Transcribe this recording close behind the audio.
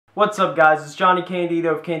What's up guys, it's Johnny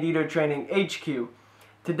Candido of Candido Training HQ.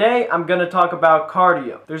 Today I'm going to talk about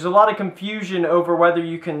cardio. There's a lot of confusion over whether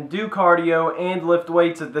you can do cardio and lift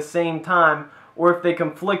weights at the same time or if they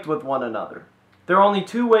conflict with one another. There are only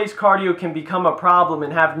two ways cardio can become a problem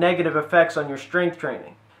and have negative effects on your strength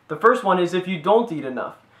training. The first one is if you don't eat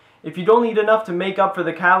enough. If you don't eat enough to make up for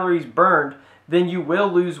the calories burned, then you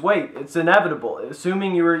will lose weight. It's inevitable.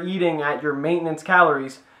 Assuming you are eating at your maintenance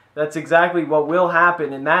calories, that's exactly what will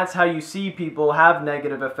happen, and that's how you see people have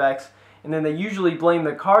negative effects, and then they usually blame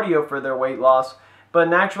the cardio for their weight loss, but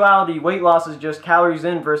in actuality, weight loss is just calories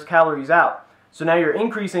in versus calories out. So now you're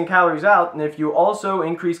increasing calories out, and if you also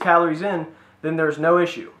increase calories in, then there's no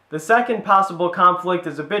issue. The second possible conflict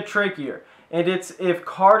is a bit trickier, and it's if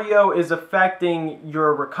cardio is affecting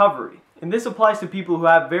your recovery. And this applies to people who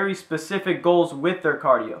have very specific goals with their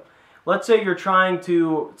cardio. Let's say you're trying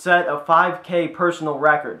to set a 5K personal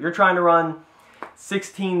record. You're trying to run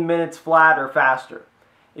 16 minutes flat or faster.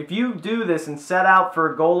 If you do this and set out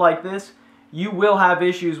for a goal like this, you will have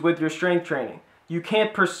issues with your strength training. You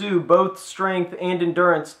can't pursue both strength and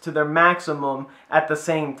endurance to their maximum at the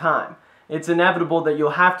same time. It's inevitable that you'll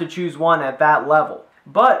have to choose one at that level.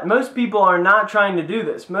 But most people are not trying to do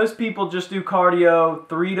this. Most people just do cardio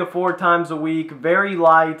 3 to 4 times a week, very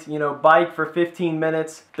light, bike for 15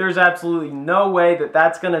 minutes. There's absolutely no way that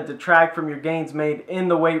that's going to detract from your gains made in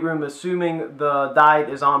the weight room, assuming the diet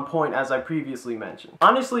is on point, as I previously mentioned.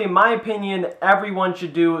 Honestly, in my opinion, everyone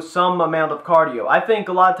should do some amount of cardio. I think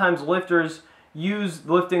a lot of times lifters use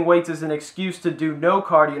lifting weights as an excuse to do no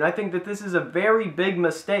cardio, and I think that this is a very big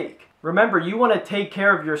mistake. Remember, you want to take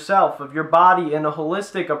care of yourself, of your body, in a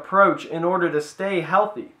holistic approach in order to stay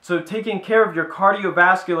healthy. So taking care of your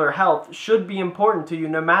cardiovascular health should be important to you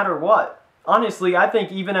no matter what. Honestly, I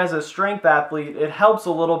think even as a strength athlete, it helps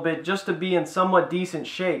a little bit just to be in somewhat decent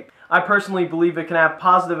shape. I personally believe it can have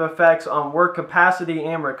positive effects on work capacity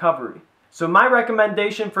and recovery. So my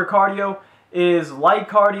recommendation for cardio is light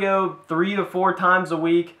cardio 3 to 4 times a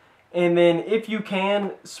week. And then if you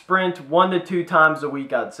can, sprint 1 to 2 times a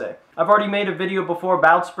week, I'd say. I've already made a video before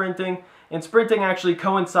about sprinting, and sprinting actually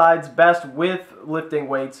coincides best with lifting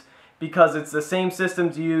weights because it's the same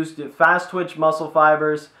systems used, fast twitch muscle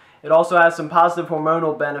fibers. It also has some positive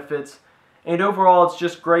hormonal benefits, and overall it's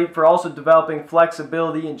just great for also developing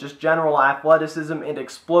flexibility and just general athleticism and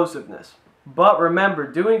explosiveness. But remember,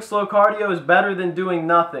 doing slow cardio is better than doing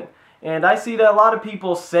nothing. And I see that a lot of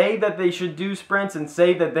people say that they should do sprints and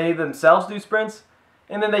say that they themselves do sprints,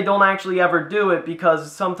 and then they don't actually ever do it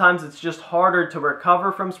because sometimes it's just harder to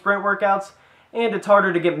recover from sprint workouts and it's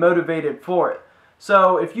harder to get motivated for it.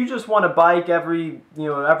 So if you just want to bike every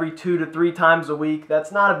 2 to 3 times a week,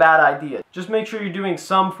 that's not a bad idea. Just make sure you're doing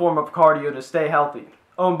some form of cardio to stay healthy.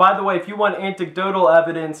 Oh, and by the way, if you want anecdotal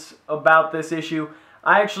evidence about this issue,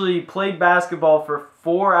 I actually played basketball for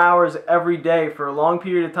 4 hours every day for a long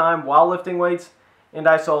period of time while lifting weights, and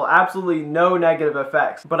I saw absolutely no negative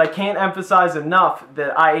effects. But I can't emphasize enough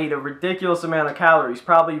that I ate a ridiculous amount of calories,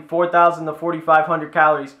 probably 4,000 to 4,500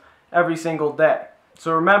 calories every single day.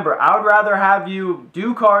 So remember, I would rather have you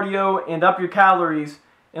do cardio and up your calories,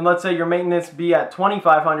 and let's say your maintenance be at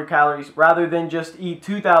 2,500 calories, rather than just eat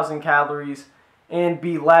 2,000 calories and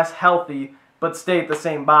be less healthy but stay at the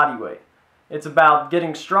same body weight. It's about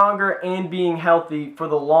getting stronger and being healthy for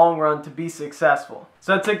the long run to be successful.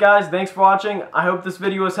 So that's it guys, thanks for watching. I hope this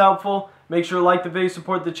video was helpful. Make sure to like the video,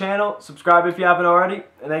 support the channel, subscribe if you haven't already,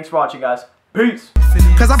 and thanks for watching guys. Peace!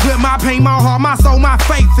 Cause I put my pain, my heart, my soul, my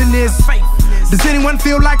faith in this. Does anyone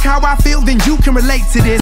feel like how I feel? Then you can relate to this.